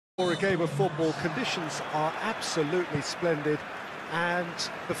For a game of football, conditions are absolutely splendid, and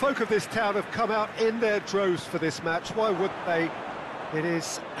the folk of this town have come out in their droves for this match. Why wouldn't they? It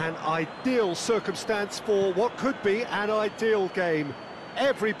is an ideal circumstance for what could be an ideal game.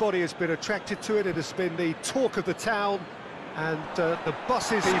 Everybody has been attracted to it. It has been the talk of the town, and the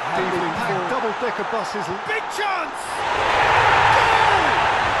buses have been packed, double-decker buses. Big chance!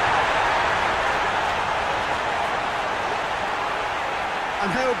 And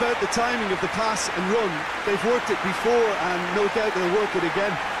how about the timing of the pass and run? They've worked it before, and no doubt they'll work it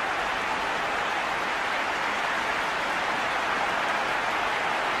again.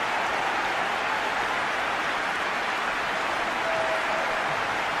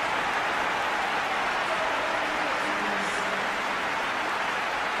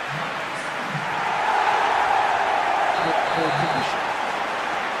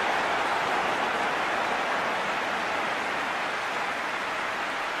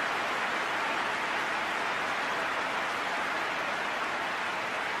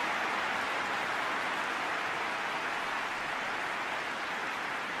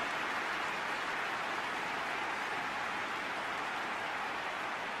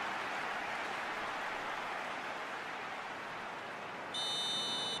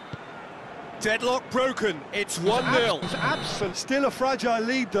 Deadlock broken, it's 1-0. Absolutely. Still a fragile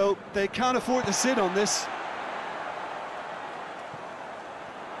lead, though. They can't afford to sit on this.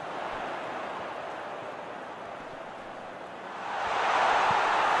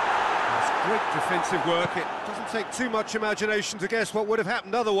 That's great defensive work. It doesn't take too much imagination to guess what would have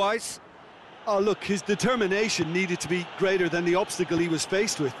happened otherwise. Oh, look, his determination needed to be greater than the obstacle he was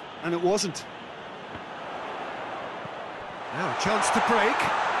faced with, and it wasn't. Now a chance to break.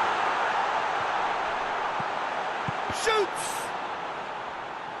 Shoots!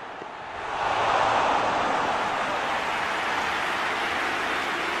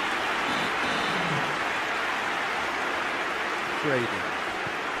 Brady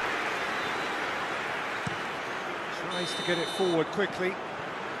tries to get it forward quickly.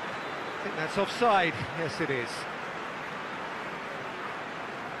 I think that's offside. Yes, it is.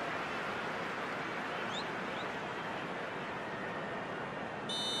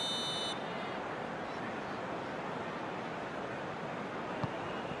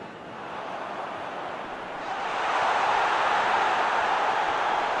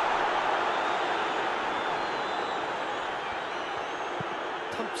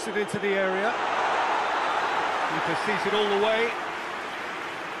 Pumps it into the area. Keeper sees it all the way.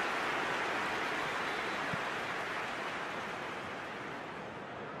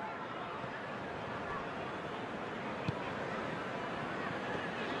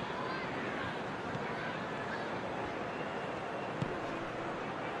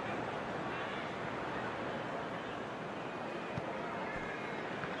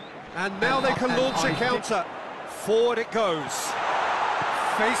 And now they can launch a counter. Forward it goes.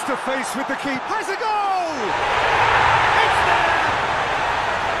 Face to face with the keeper. Has a goal! It's there!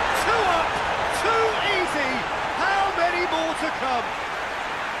 2 up, 2 easy. How many more to come?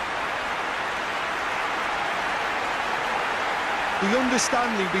 The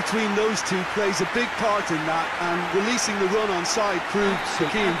understanding between those two plays a big part in that, and releasing the run on side proved the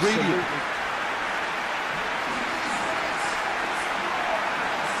key ingredient.